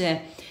is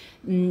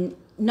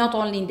not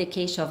only in the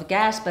case of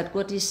gas, but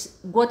what is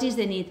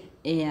the need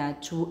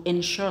to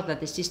ensure that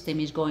the system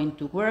is going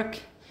to work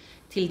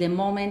till the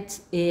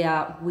moment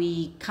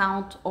we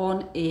count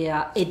on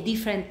a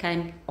different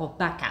kind of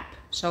backup.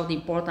 So the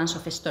importance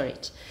of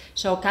storage.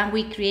 So can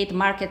we create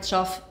markets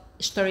of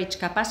storage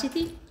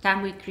capacity?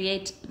 Can we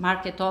create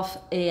market of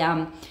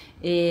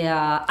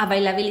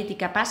availability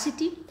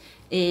capacity?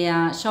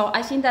 So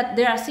I think that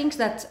there are things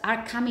that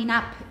are coming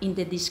up in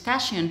the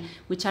discussion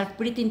which are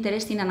pretty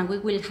interesting, and we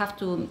will have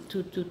to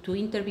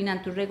intervene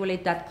and to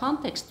regulate that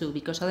context too,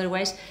 because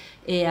otherwise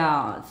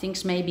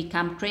things may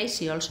become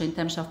crazy also in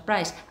terms of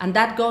price. And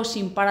that goes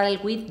in parallel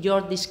with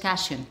your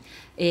discussion,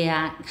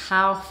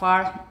 how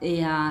far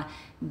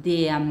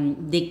the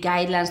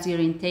guidelines, the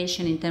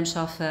orientation in terms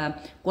of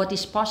what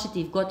is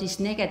positive, what is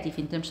negative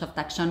in terms of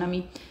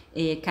taxonomy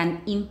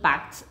can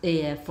impact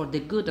for the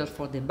good or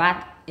for the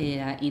bad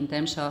in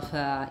terms of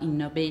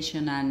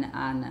innovation and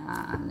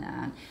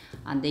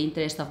the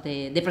interest of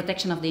the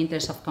protection of the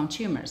interests of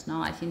consumers.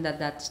 No, I think that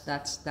that's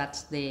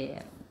the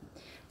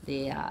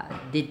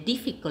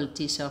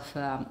difficulties of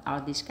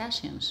our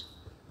discussions.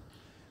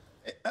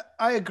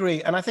 I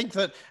agree, and I think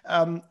that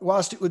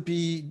whilst it would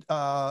be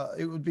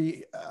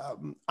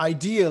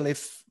ideal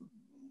if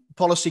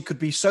policy could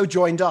be so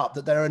joined up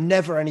that there are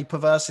never any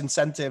perverse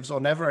incentives or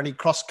never any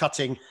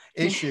cross-cutting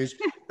issues,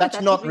 that's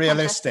not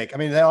realistic. I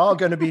mean, there are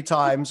going to be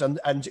times,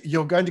 and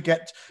you're going to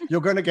get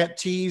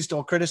teased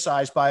or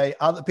criticized by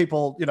other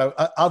people,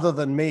 other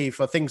than me,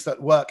 for things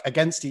that work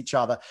against each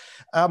other.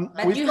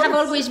 But you have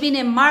always been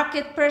a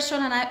market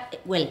person, and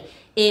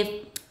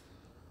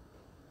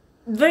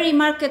very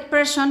market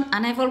person,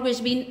 and I've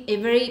always been a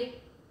very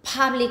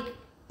public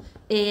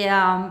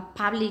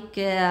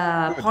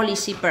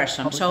policy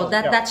person. So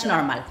that's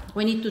normal.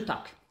 We need to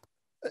talk.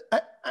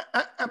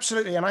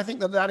 Absolutely, and I think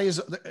that is,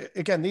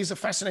 again, these are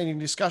fascinating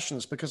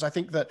discussions, because I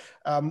think that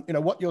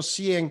what you're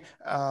seeing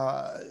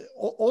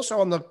also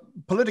on the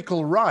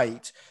political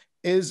right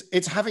is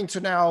it's having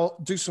to now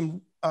do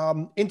some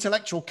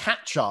intellectual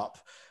catch up,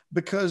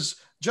 because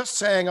just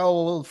saying,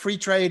 oh, well, free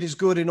trade is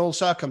good in all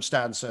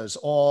circumstances,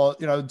 or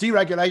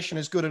deregulation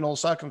is good in all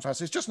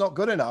circumstances, it's just not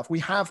good enough. We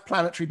have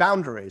planetary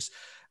boundaries,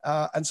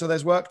 and so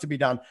there's work to be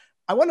done.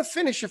 I want to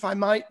finish, if I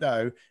might,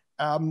 though.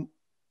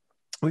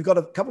 We've got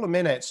a couple of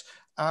minutes.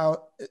 I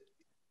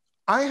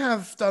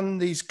have done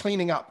these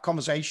cleaning up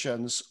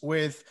conversations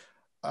with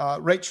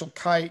Rachel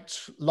Kite,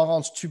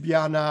 Laurence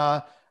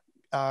Tubiana,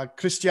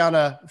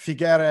 Christiana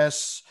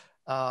Figueres,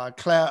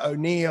 Claire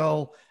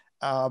O'Neill.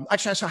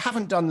 Actually, I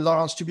haven't done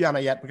Laurence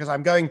Tubiana yet, because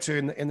I'm going to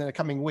in the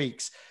coming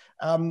weeks.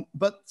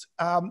 But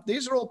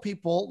these are all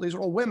people, these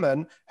are all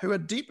women who are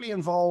deeply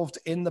involved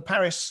in the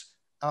Paris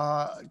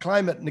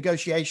climate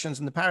negotiations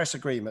and the Paris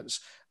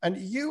agreements. And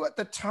you, at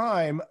the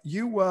time,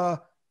 you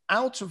were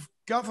out of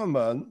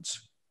government,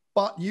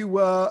 but you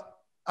were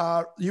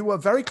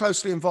very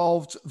closely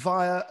involved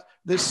via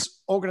this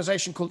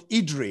organization called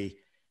IDRI.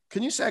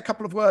 Can you say a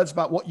couple of words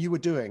about what you were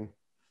doing?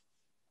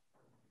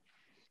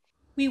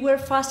 We were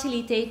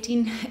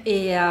facilitating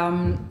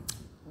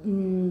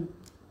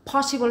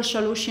possible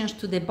solutions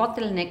to the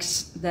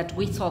bottlenecks that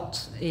we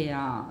thought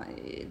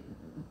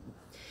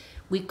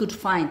we could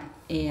find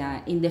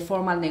in the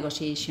formal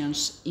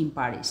negotiations in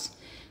Paris.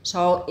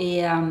 So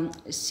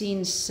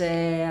since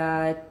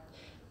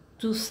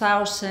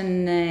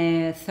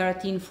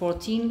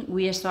 2013-14,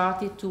 we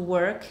started to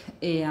work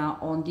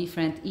on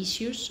different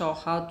issues. So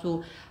how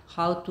to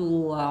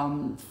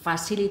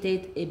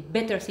facilitate a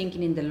better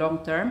thinking in the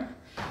long term,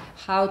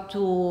 how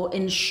to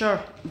ensure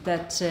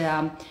that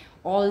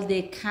all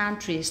the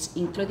countries,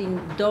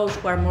 including those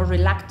who are more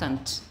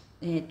reluctant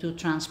to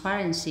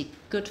transparency,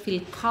 could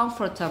feel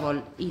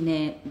comfortable in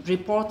a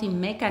reporting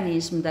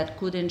mechanism that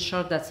could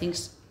ensure that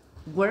things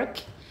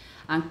work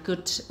and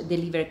could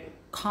deliver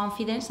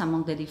confidence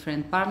among the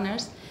different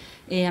partners,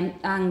 and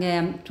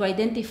to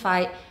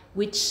identify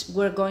which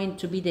were going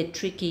to be the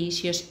tricky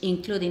issues,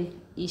 including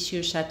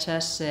issues such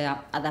as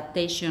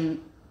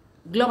adaptation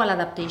global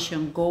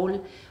adaptation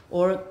goal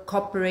or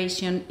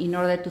cooperation in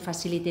order to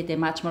facilitate a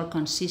much more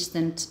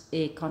consistent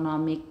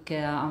economic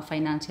and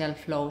financial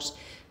flows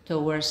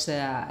towards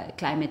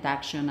climate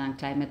action and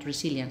climate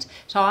resilience.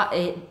 So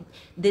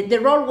the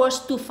role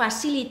was to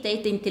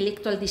facilitate the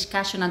intellectual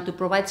discussion and to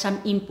provide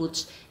some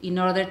inputs in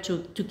order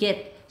to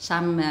get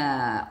some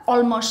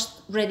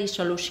almost ready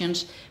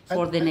solutions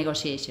for the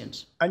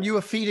negotiations. And you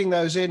were feeding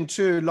those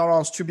into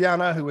Laurence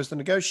Tubiana, who was the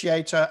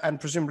negotiator, and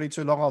presumably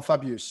to Laurent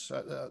Fabius,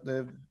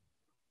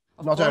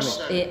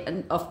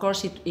 Of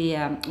course,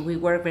 we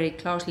work very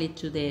closely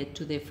to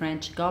the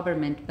French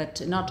government,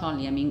 but not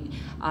only. I mean,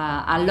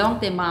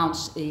 along the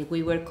months,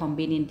 we were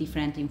convening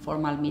different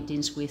informal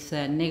meetings with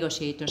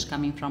negotiators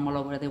coming from all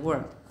over the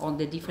world on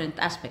the different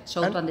aspects,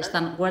 so to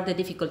understand where the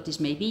difficulties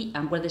may be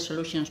and where the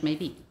solutions may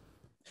be.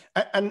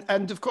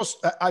 And of course,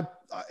 I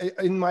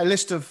in my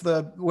list of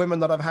the women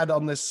that I've had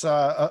on this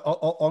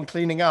on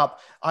cleaning up,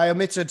 I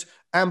omitted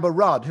Amber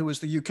Rudd, who was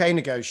the UK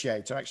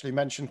negotiator. Actually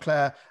mentioned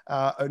Claire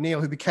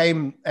O'Neill, who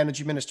became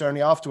energy minister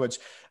only afterwards.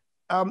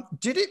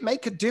 Did it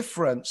make a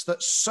difference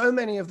that so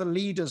many of the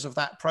leaders of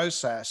that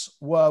process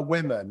were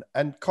women?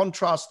 And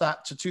contrast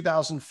that to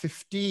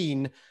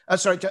 2009.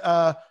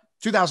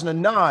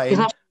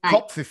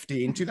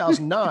 COP15,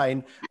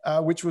 2009,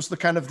 which was the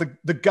kind of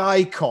the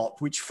guy COP,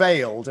 which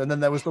failed, and then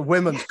there was the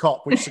women's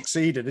COP, which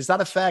succeeded. Is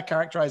that a fair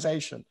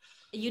characterization?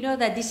 You know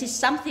that this is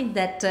something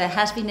that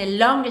has been a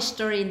long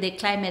story in the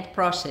climate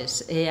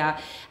process.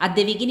 At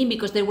the beginning,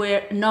 because there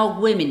were no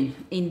women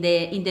in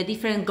the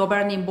different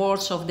governing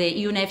boards of the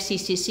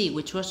UNFCCC,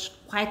 which was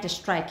quite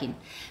striking.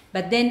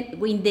 But then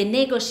in the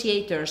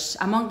negotiators,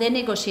 among the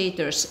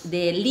negotiators,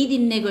 the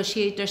leading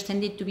negotiators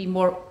tended to be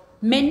more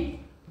men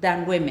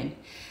than women.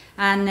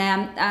 And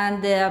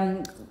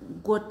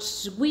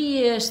what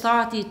we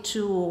started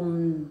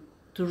to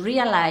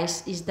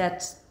realize is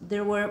that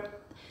there were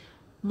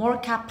more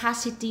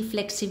capacity,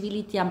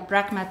 flexibility, and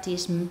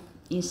pragmatism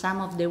in some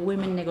of the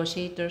women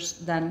negotiators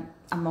than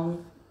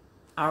among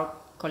our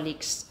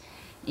colleagues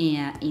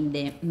in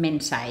the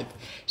men's side.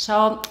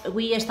 So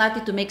we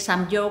started to make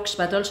some jokes,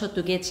 but also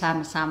to get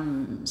some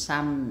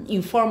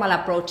informal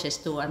approaches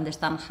to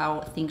understand how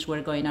things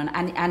were going on.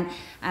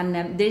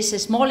 And there is a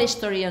small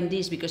story on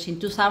this, because in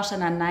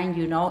 2009,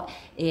 you know,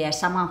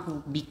 someone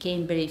who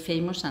became very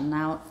famous and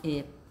now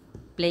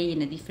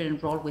playing a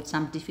different role with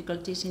some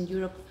difficulties in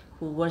Europe,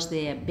 who was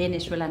the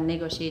Venezuelan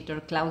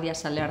negotiator Claudia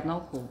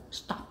Salerno, who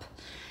stopped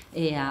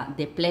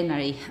the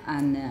plenary,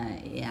 and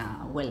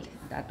well,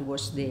 that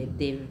was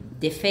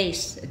the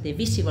face, the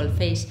visible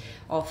face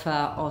of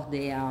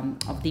the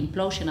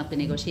implosion of the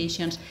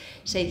negotiations.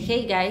 Said,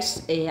 "Hey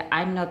guys,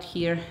 I'm not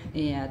here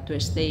to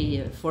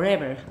stay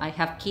forever. I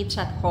have kids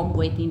at home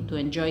waiting to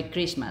enjoy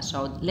Christmas.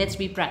 So let's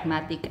be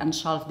pragmatic and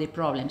solve the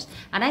problems."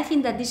 And I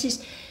think that this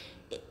is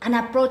an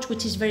approach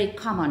which is very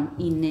common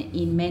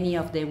in many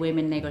of the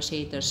women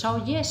negotiators.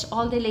 So yes,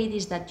 all the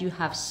ladies that you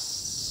have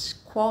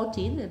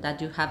quoted,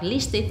 that you have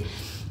listed,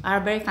 are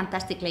very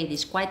fantastic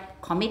ladies, quite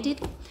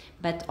committed,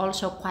 but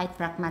also quite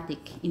pragmatic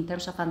in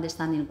terms of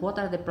understanding what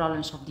are the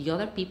problems of the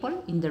other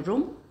people in the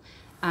room,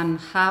 and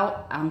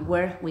how and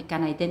where we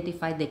can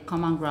identify the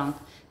common ground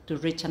to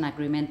reach an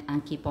agreement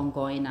and keep on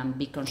going and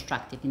be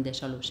constructive in the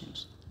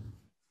solutions.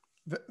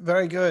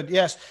 Very good.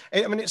 Yes.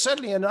 I mean, it's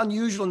certainly an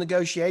unusual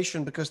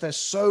negotiation because there's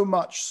so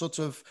much sort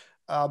of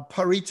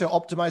Pareto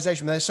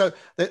optimization. There's so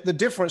the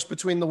difference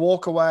between the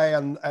walkaway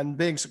and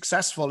being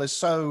successful is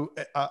so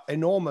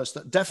enormous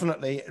that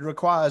definitely it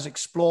requires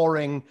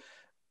exploring.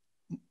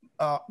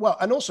 Well,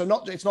 and also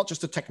it's not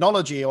just a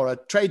technology or a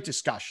trade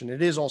discussion.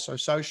 It is also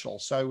social.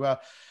 So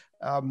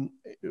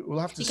we'll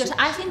have to. Because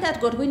I think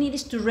that what we need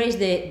is to raise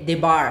the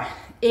bar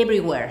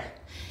everywhere.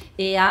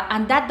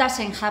 And that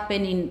doesn't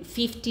happen in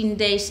 15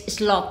 days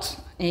slot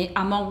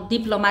among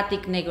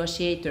diplomatic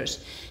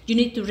negotiators. You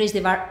need to raise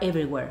the bar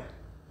everywhere.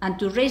 And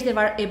to raise the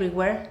bar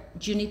everywhere,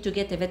 you need to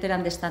get a better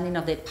understanding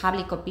of the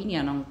public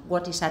opinion on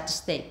what is at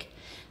stake.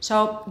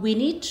 So we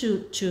need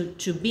to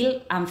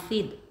build and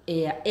feed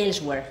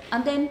elsewhere.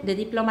 And then the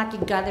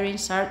diplomatic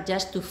gatherings are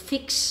just to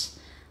fix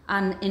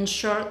and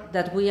ensure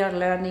that we are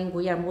learning,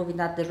 we are moving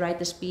at the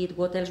right speed,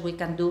 what else we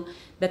can do.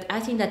 But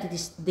I think that it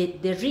is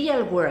the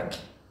real work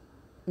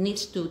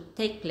needs to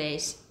take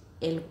place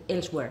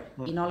elsewhere,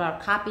 in all our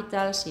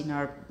capitals, in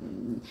our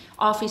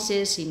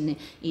offices,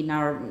 in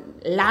our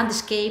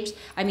landscapes.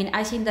 I mean,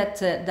 I think that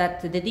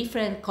the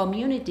different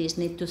communities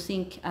need to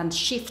think and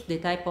shift the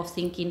type of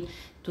thinking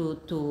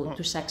to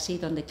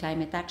succeed on the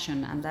climate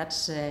action, and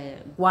that's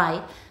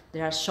why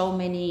there are so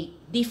many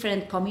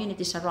different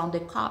communities around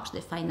the COPs,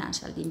 the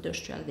financial, the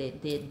industrial,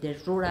 the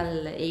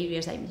rural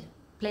areas. I mean,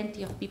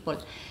 plenty of people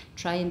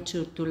trying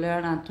to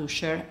learn and to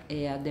share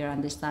their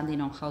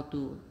understanding on how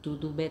to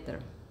do better.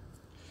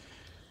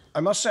 I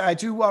must say, I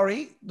do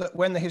worry that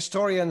when the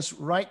historians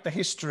write the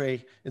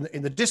history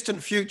in the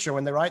distant future,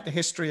 when they write the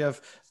history of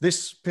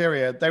this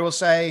period, they will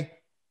say,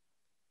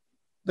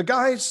 the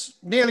guys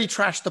nearly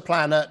trashed the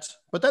planet,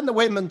 but then the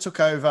women took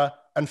over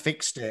and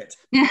fixed it.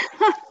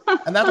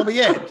 And that'll be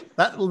it.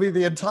 That will be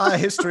the entire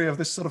history of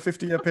this sort of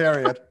 50-year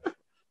period.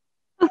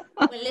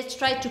 Well, let's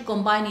try to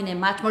combine in a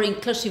much more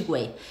inclusive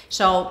way.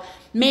 So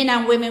men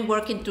and women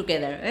working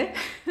together.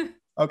 Eh?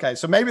 Okay,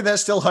 so maybe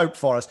there's still hope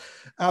for us.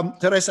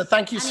 Teresa,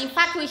 thank you. And in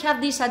fact, we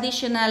have this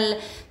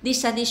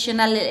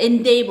additional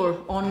endeavor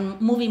on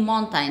moving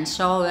mountains.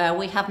 So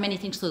we have many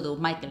things to do,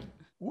 Michael.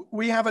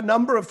 We have a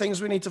number of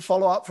things we need to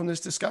follow up from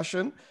this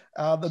discussion.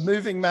 The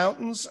moving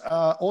mountains,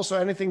 also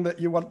anything that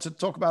you want to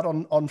talk about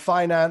on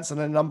finance and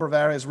a number of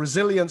areas.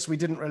 Resilience, we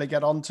didn't really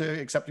get onto,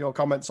 except your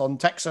comments on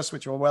Texas,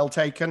 which were well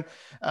taken.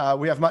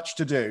 We have much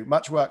to do,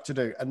 much work to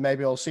do. And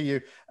maybe I'll see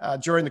you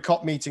during the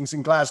COP meetings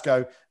in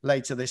Glasgow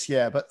later this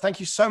year. But thank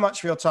you so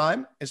much for your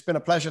time. It's been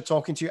a pleasure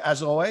talking to you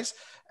as always.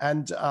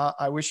 And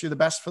I wish you the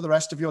best for the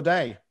rest of your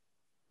day.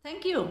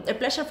 Thank you. A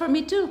pleasure for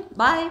me too.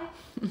 Bye.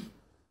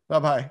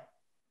 Bye-bye.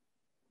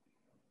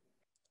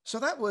 So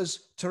that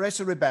was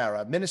Teresa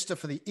Ribera, Minister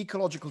for the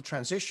Ecological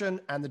Transition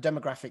and the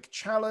Demographic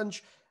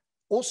Challenge,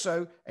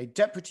 also a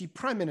Deputy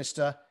Prime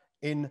Minister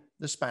in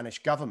the Spanish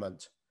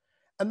government.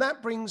 And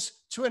that brings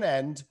to an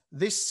end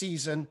this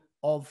season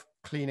of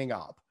Cleaning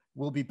Up.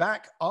 We'll be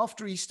back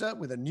after Easter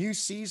with a new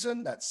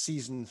season, that's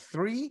season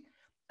 3,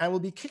 and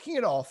we'll be kicking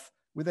it off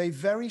with a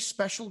very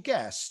special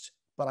guest,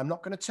 but I'm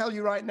not going to tell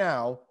you right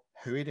now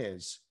who it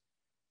is.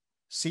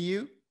 See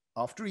you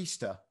after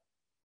Easter.